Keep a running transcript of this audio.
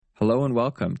Hello and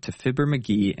welcome to Fibber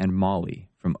McGee and Molly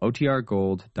from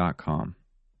OTRGold.com.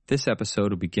 This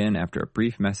episode will begin after a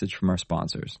brief message from our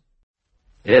sponsors.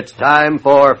 It's time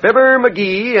for Fibber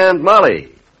McGee and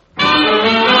Molly.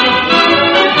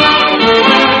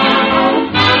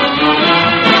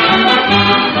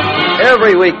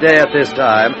 Every weekday at this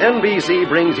time, NBC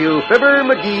brings you Fibber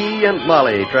McGee and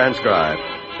Molly transcribed.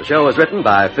 The show is written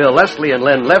by Phil Leslie and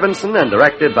Len Levinson and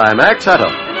directed by Max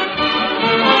Hutto.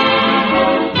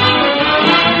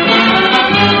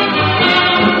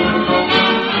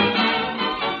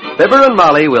 Fibber and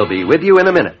Molly will be with you in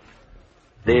a minute.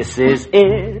 This is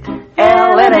it,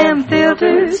 L&M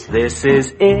Filters. This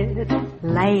is it,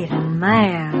 light and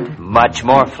mild. much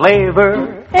more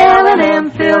flavor.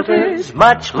 L&M Filters,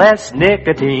 Much less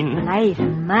nicotine. light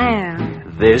and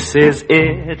mild. This is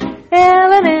it.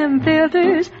 L&M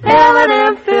Filters,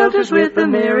 L&M Filters with the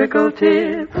miracle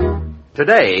tip.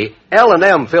 Today,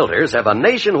 L&M filters have a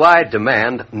nationwide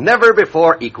demand never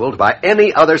before equaled by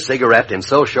any other cigarette in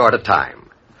so short a time.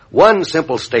 One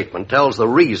simple statement tells the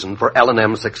reason for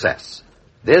L&M's success.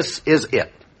 This is it.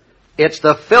 It's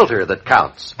the filter that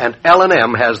counts, and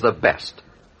L&M has the best.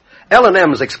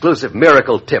 L&M's exclusive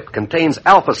Miracle Tip contains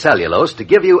alpha cellulose to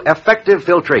give you effective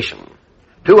filtration.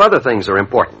 Two other things are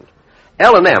important.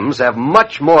 L&M's have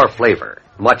much more flavor,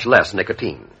 much less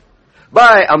nicotine.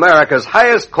 Buy America's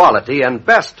highest quality and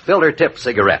best filter tip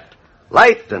cigarette.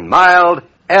 Light and mild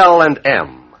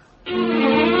L&M.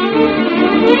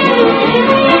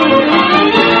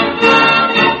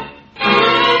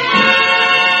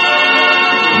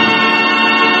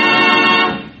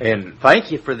 And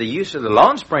thank you for the use of the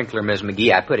lawn sprinkler, Miss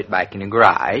McGee. I put it back in the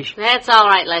garage. That's all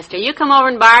right, Lester. You come over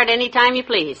and borrow it any time you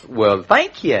please. Well,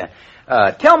 thank you.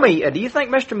 Tell me, do you think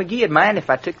Mr. McGee would mind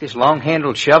if I took this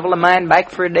long-handled shovel of mine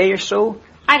back for a day or so?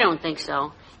 I don't think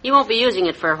so. He won't be using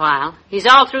it for a while. He's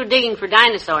all through digging for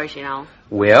dinosaurs, you know.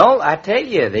 Well, I tell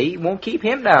you, they won't keep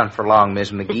him down for long,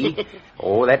 Miss McGee.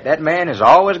 Oh, that man has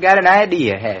always got an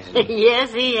idea, hasn't he?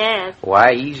 Yes, he has.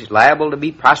 Why, he's liable to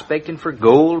be prospecting for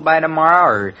gold by tomorrow,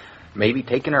 or maybe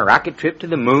taking a rocket trip to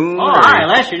the moon. Oh, hi,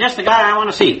 Les. You're just the guy I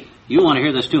want to see. You want to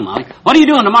hear this too, Molly. What are you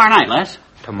doing tomorrow night, Les?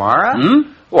 Tomorrow?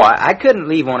 Well, I couldn't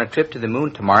leave on a trip to the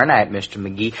moon tomorrow night, Mr.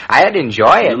 McGee. I'd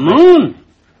enjoy it. The moon?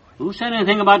 Who said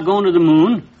anything about going to the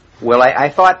moon? Well, I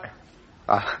thought...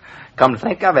 come to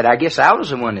think of it, I guess I was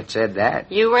the one that said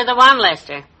that. You were the one,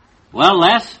 Lester. Well,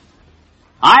 Les,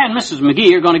 I and Mrs.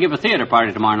 McGee are going to give a theater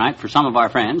party tomorrow night for some of our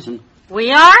friends, and...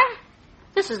 We are?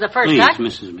 This is the first Please, time.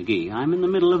 Mrs. McGee, I'm in the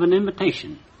middle of an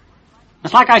invitation.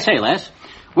 It's like I say, Les,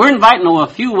 we're inviting a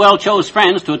few well-chose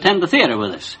friends to attend the theater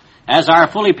with us as our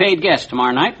fully paid guests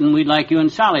tomorrow night, and we'd like you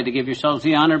and Sally to give yourselves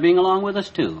the honor of being along with us,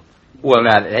 too. Well,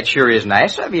 now, that sure is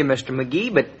nice of you, Mr.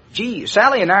 McGee, but, gee,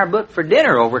 Sally and I are booked for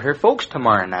dinner over at her folks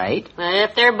tomorrow night. Well,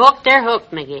 if they're booked, they're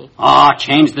hooked, McGee. Oh,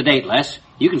 change the date, Les.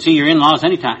 You can see your in-laws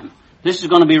anytime. This is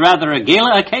going to be rather a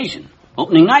gala occasion.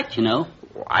 Opening night, you know.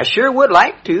 Well, I sure would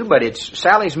like to, but it's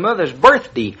Sally's mother's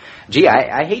birthday. Gee,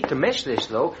 I hate to miss this,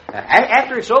 though.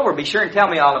 After it's over, be sure and tell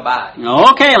me all about it.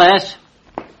 Okay, Les.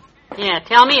 Yeah,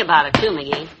 tell me about it, too,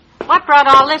 McGee. What brought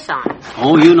all this on?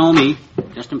 Oh, you know me.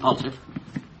 Just impulsive.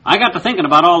 I got to thinking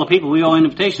about all the people we owe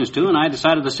invitations to, and I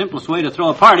decided the simplest way to throw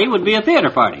a party would be a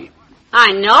theater party.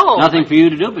 I know. Nothing for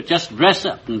you to do but just dress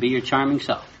up and be your charming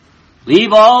self.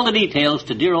 Leave all the details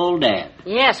to dear old Dad.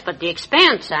 Yes, but the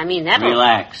expense, that'll...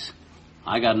 Relax.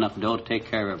 I got enough dough to take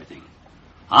care of everything.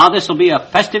 This'll be a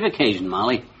festive occasion,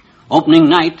 Molly. Opening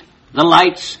night, the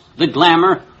lights, the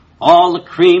glamour, all the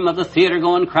cream of the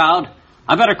theater-going crowd.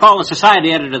 I better call the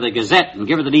society editor of the Gazette and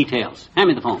give her the details. Hand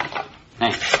me the phone.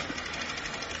 Thanks.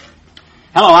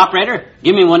 Hello, operator.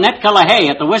 Give me Winnetka LaHaye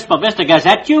at the Wistful Vista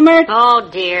Gazette, you, Mert? Oh,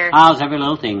 dear. How's every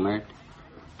little thing, Mert?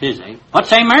 'Tis, eh? What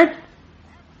say, Mert?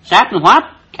 Satin what?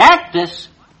 Cactus.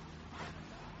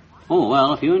 Oh,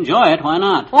 well, if you enjoy it, why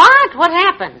not? What? What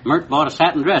happened? Mert bought a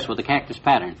satin dress with a cactus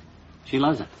pattern. She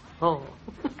loves it. Oh.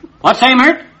 What say,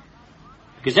 Mert?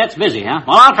 Gazette's busy, huh?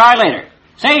 Well, I'll try later.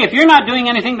 Say, if you're not doing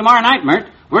anything tomorrow night, Mert,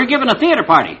 we're giving a theater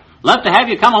party. Love to have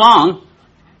you come along.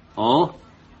 Oh,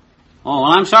 well,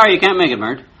 I'm sorry you can't make it,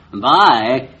 Mert.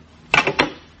 Bye.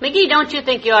 McGee, don't you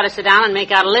think you ought to sit down and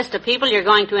make out a list of people you're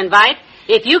going to invite?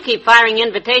 If you keep firing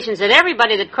invitations at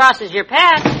everybody that crosses your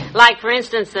path, like, for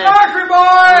instance, Doctor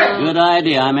boy! Good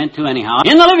idea. I meant to anyhow.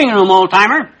 In the living room,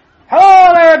 old-timer.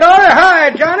 Hello there, daughter. Hi,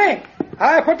 Johnny.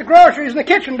 I put the groceries in the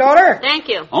kitchen, daughter. Thank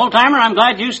you. Old-timer, I'm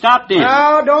glad you stopped in.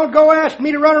 Now, don't go ask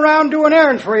me to run around doing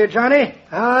errands for you, Johnny.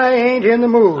 I ain't in the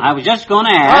mood. I was just going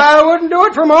to ask. I wouldn't do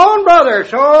it for my own brother,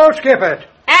 so skip it.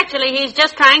 Actually, he's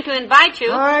just trying to invite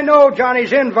you. I know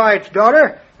Johnny's invites,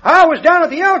 daughter. I was down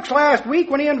at the Elks last week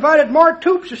when he invited Mort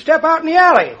Toops to step out in the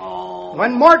alley. Oh.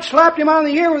 When Mort slapped him on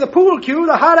the ear with a pool cue,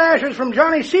 the hot ashes from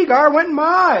Johnny Seagar went in my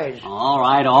eyes. All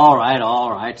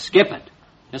right. Skip it.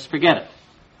 Just forget it.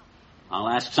 I'll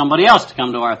ask somebody else to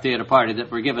come to our theater party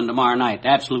that we're giving tomorrow night,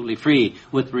 absolutely free,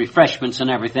 with refreshments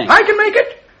and everything. I can make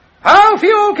it. I'll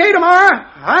feel okay tomorrow.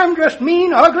 I'm just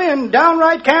mean, ugly, and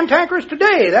downright cantankerous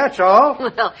today, that's all.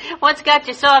 Well, what's got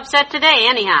you so upset today,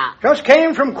 anyhow? Just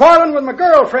came from quarreling with my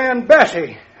girlfriend,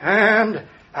 Bessie, and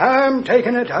I'm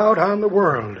taking it out on the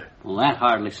world. Well, that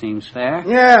hardly seems fair.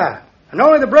 Yeah, and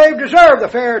only the brave deserve the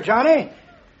fair, Johnny.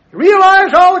 You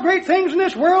realize all the great things in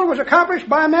this world was accomplished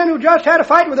by men who just had a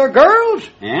fight with their girls?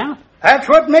 Yeah? That's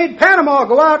what made Panama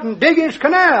go out and dig his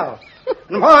canal.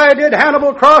 And why did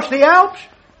Hannibal cross the Alps?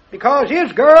 Because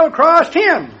his girl crossed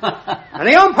him. And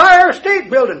the Empire State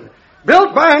Building,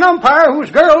 built by an umpire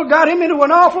whose girl got him into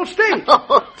an awful state.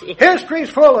 Oh, dear. History's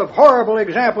full of horrible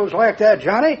examples like that,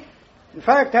 Johnny. In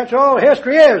fact, that's all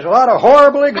history is, a lot of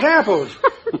horrible examples,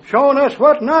 showing us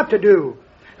what not to do.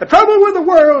 The trouble with the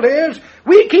world is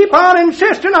we keep on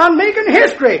insisting on making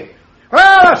history.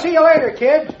 Well, I'll see you later,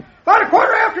 kids. About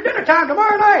 15:15 dinner time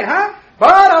tomorrow night, huh?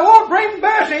 But I won't bring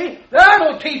Bessie.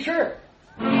 That'll teach her.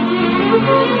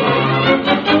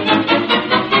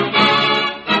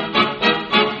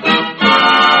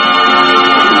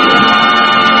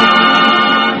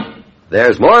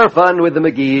 There's more fun with the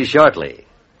McGees shortly.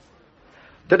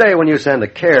 Today, when you send a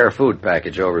CARE food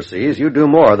package overseas, you do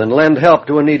more than lend help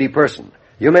to a needy person.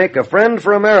 You make a friend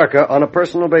for America on a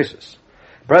personal basis.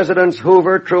 Presidents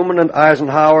Hoover, Truman, and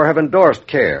Eisenhower have endorsed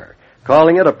CARE,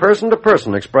 calling it a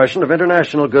person-to-person expression of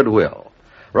international goodwill.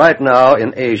 Right now,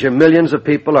 in Asia, millions of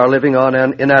people are living on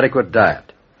an inadequate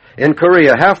diet. In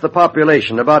Korea, half the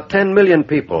population, about 10 million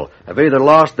people, have either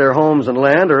lost their homes and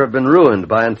land or have been ruined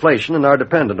by inflation and are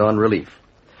dependent on relief.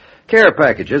 CARE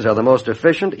packages are the most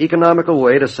efficient, economical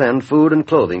way to send food and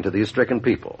clothing to these stricken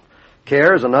people.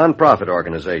 CARE is a non-profit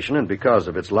organization, and because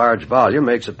of its large volume,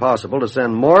 makes it possible to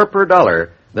send more per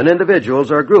dollar than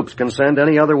individuals or groups can send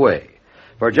any other way.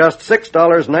 For just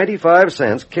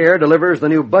 $6.95, CARE delivers the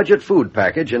new budget food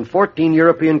package in 14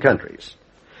 European countries.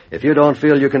 If you don't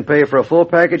feel you can pay for a full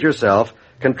package yourself,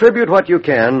 contribute what you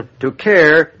can to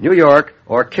CARE New York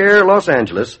or CARE Los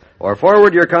Angeles, or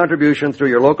forward your contribution through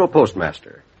your local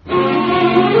postmaster.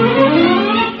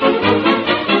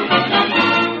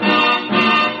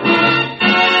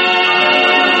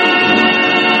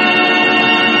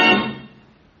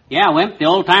 Yeah, Wimp, the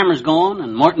old-timer's going,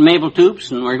 and Mort and Mabel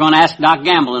Toops, and we're going to ask Doc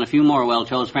Gamble and a few more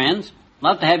well-chose friends.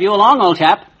 Love to have you along, old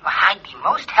chap. Well, I'd be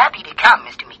most happy to come,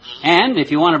 Mr. McGee. And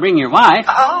if you want to bring your wife...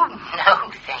 Oh,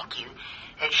 no, thank you.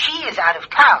 She is out of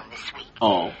town this week.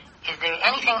 Oh. Is there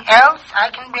anything else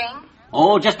I can bring?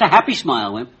 Oh, just a happy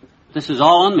smile, Wimp. This is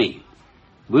all on me.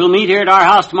 We'll meet here at our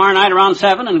house tomorrow night around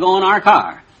 7 and go in our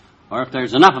car. Or if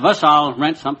there's enough of us, I'll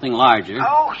rent something larger.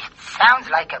 Oh, it sounds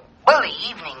like a bully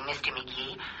evening, Mr.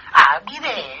 McGee. I'll be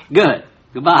there. Good.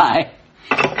 Goodbye.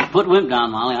 Put Wimp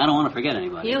down, Molly. I don't want to forget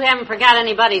anybody. You haven't forgot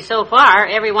anybody so far.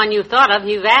 Everyone you've thought of,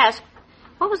 you've asked.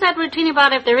 What was that routine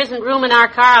about if there isn't room in our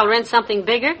car, I'll rent something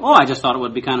bigger? Oh, I just thought it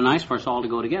would be kind of nice for us all to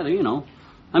go together, you know.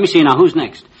 Let me see now. Who's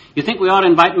next? You think we ought to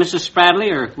invite Mrs.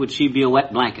 Spradley, or would she be a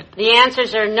wet blanket? The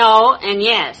answers are no and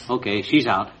yes. Okay, she's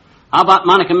out. How about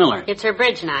Monica Miller? It's her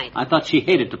bridge night. I thought she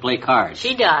hated to play cards.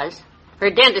 She does. Her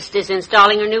dentist is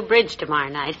installing her new bridge tomorrow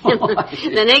night. Oh,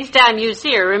 the next time you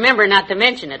see her, remember not to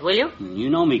mention it, will you? You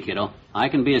know me, kiddo. I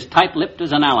can be as tight-lipped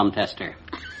as an alum tester.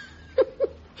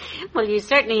 Well, you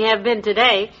certainly have been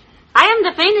today. I haven't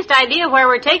the faintest idea where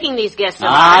we're taking these guests of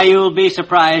Ah, ours. you'll be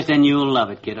surprised and you'll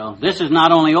love it, kiddo. This is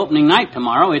not only opening night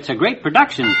tomorrow, it's a great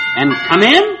production. And come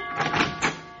in?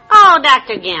 Oh,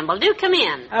 Dr. Gamble, do come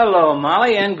in. Hello,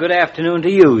 Molly, and good afternoon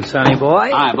to you, sonny boy.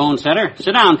 Hi, Bonesetter.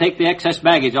 Sit down and take the excess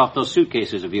baggage off those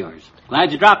suitcases of yours.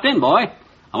 Glad you dropped in, boy.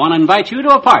 I want to invite you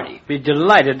to a party. Be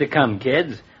delighted to come,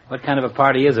 kids. What kind of a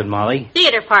party is it, Molly?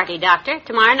 Theater party, Doctor,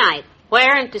 tomorrow night.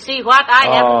 Where and to see what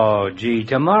I have... Oh, gee,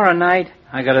 tomorrow night?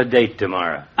 I got a date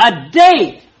tomorrow. A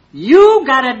date? You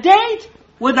got a date?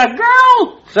 With a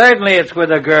girl? Certainly it's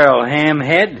with a girl,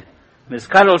 hamhead. Miss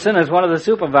Cuddleson is one of the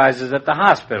supervisors at the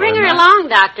hospital. Bring her along,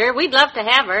 Doctor. We'd love to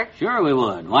have her. Sure we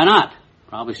would. Why not?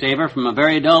 Probably save her from a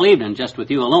very dull evening just with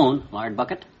you alone, Lard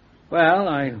Bucket. Well,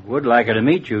 I would like her to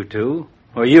meet you two.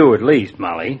 Or you, at least,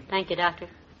 Molly. Thank you, Doctor.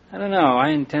 I don't know. I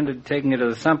intended taking her to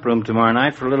the sump room tomorrow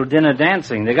night for a little dinner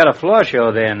dancing. They got a floor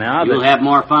show there now. You'll have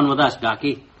more fun with us,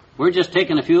 Docky. We're just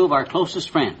taking a few of our closest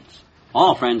friends,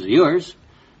 all friends of yours,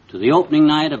 to the opening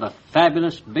night of a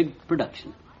fabulous big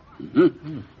production.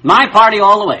 Mm-hmm. My party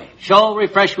all the way. Show,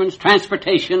 refreshments,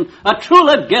 transportation, a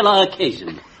Trula-Gilla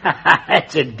occasion.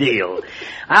 That's a deal.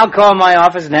 I'll call my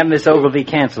office and have Miss Ogilvy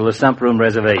cancel the sump room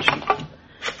reservation.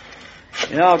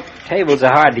 You know, tables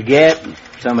are hard to get, and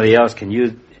somebody else can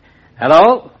use...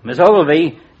 Hello? Miss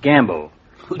Ogilvy, Gamble.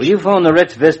 Will you phone the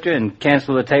Ritz Vista and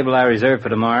cancel the table I reserved for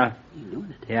tomorrow?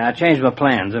 Yeah, I changed my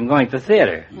plans. I'm going to the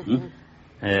theater.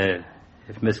 Mm-hmm.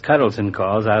 If Miss Cuddleton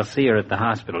calls, I'll see her at the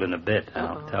hospital in a bit.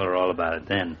 I'll tell her all about it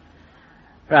then.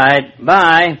 Right,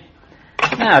 bye.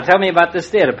 Now, tell me about this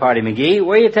theater party, McGee.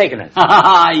 Where are you taking us?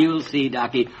 You'll see,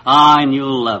 Docky. And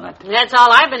you'll love it. That's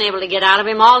all I've been able to get out of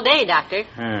him all day, Doctor.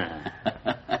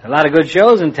 A lot of good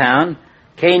shows in town.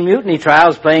 Kane Mutiny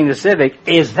Trials playing the Civic.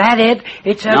 Is that it?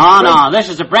 It's a... No. This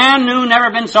is a brand new,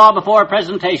 never-been-saw-before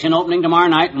presentation opening tomorrow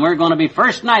night, and we're going to be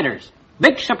first-nighters.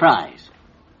 Big surprise.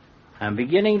 I'm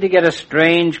beginning to get a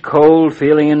strange, cold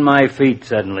feeling in my feet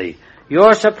suddenly.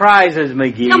 Your surprises,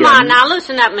 McGee. Come on now,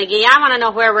 loosen up, McGee. I want to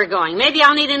know where we're going. Maybe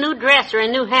I'll need a new dress or a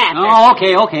new hat. Oh,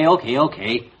 okay.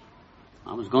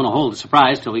 I was going to hold the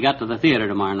surprise till we got to the theater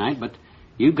tomorrow night, but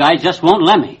you guys just won't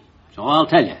let me. So I'll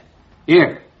tell you.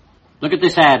 Here, look at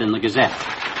this ad in the Gazette.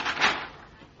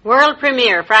 World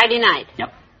premiere, Friday night.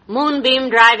 Yep. Moonbeam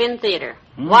Drive-In Theater.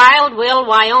 Wild Will,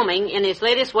 Wyoming, in his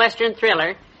latest Western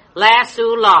thriller,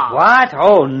 Lasso Law. What?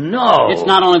 Oh, no. It's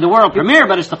not only the world premiere,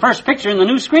 but it's the first picture in the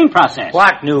new screen process.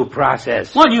 What new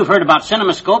process? Well, you've heard about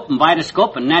CinemaScope and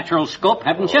Vitascope and Natural Scope,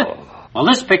 haven't you? Well,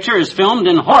 this picture is filmed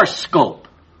in Horse Scope.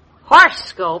 Horse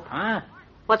Scope? Huh?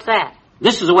 What's that?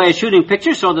 This is a way of shooting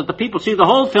pictures so that the people see the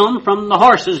whole film from the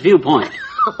horse's viewpoint.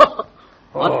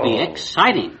 Must be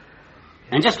exciting.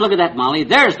 And just look at that, Molly.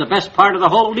 There's the best part of the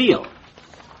whole deal.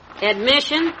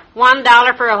 Admission,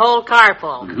 $1 for a whole car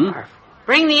full. Mm-hmm.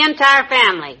 Bring the entire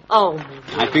family. Oh.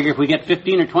 I figure if we get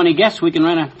 15 or 20 guests, we can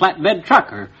rent a flatbed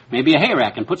truck or maybe a hay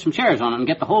rack and put some chairs on it and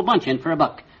get the whole bunch in for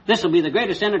 $1. This will be the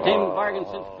greatest entertainment bargain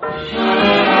since...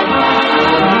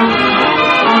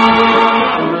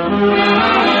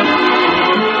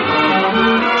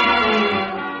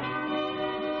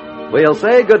 We'll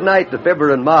say goodnight to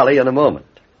Fibber and Molly in a moment.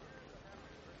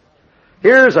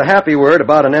 Here's a happy word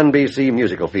about an NBC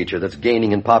musical feature that's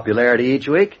gaining in popularity each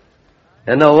week.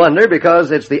 And no wonder,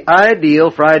 because it's the ideal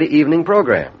Friday evening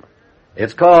program.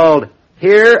 It's called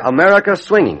Hear America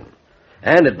Swinging,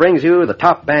 and it brings you the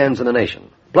top bands in the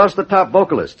nation, plus the top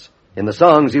vocalists in the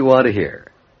songs you want to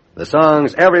hear. The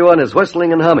songs everyone is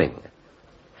whistling and humming.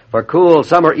 For cool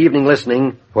summer evening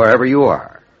listening wherever you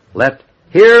are, let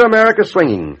Hear America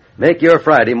Swinging make your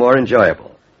Friday more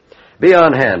enjoyable. Be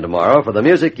on hand tomorrow for the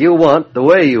music you want the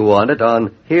way you want it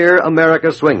on Hear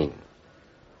America Swinging.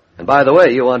 And by the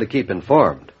way, you want to keep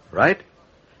informed, right?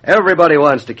 Everybody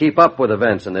wants to keep up with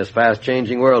events in this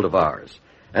fast-changing world of ours.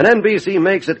 And NBC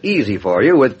makes it easy for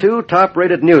you with 2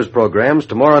 top-rated news programs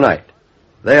tomorrow night.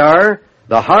 They are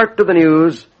The Heart of the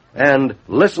News and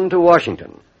Listen to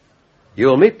Washington.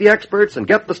 You'll meet the experts and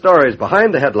get the stories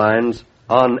behind the headlines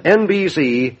on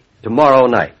NBC tomorrow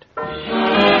night.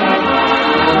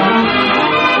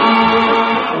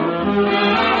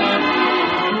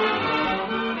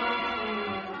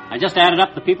 I just added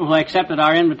up the people who accepted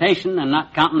our invitation, and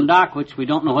not counting Doc, which we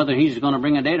don't know whether he's going to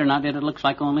bring a date or not, yet it looks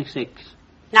like only 6.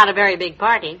 Not a very big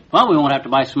party. Well, we won't have to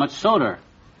buy so much soda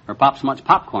or pop so much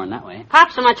popcorn that way.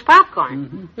 Pop so much popcorn?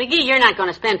 Mm-hmm. McGee, you're not going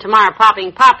to spend tomorrow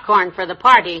popping popcorn for the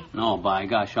party. No, by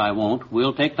gosh, I won't.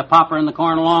 We'll take the popper and the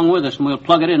corn along with us, and we'll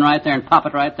plug it in right there and pop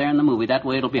it right there in the movie. That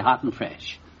way it'll be hot and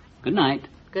fresh. Good night.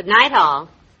 Good night, all.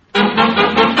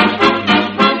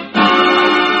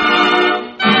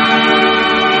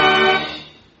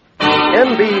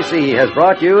 NBC has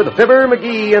brought you the Fibber,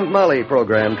 McGee, and Molly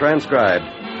program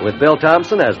transcribed, with Bill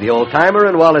Thompson as the old-timer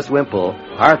and Wallace Wimple,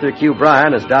 Arthur Q.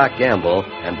 Bryan as Doc Gamble,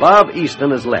 and Bob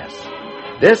Easton as Les.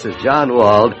 This is John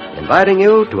Wald inviting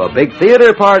you to a big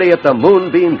theater party at the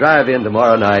Moonbeam Drive-In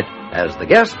tomorrow night as the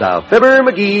guest of Fibber,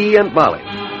 McGee, and Molly.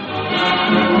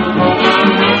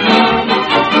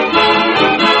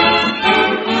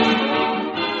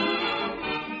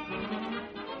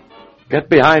 Get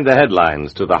behind the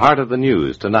headlines to the heart of the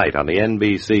news tonight on the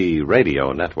NBC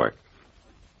Radio Network.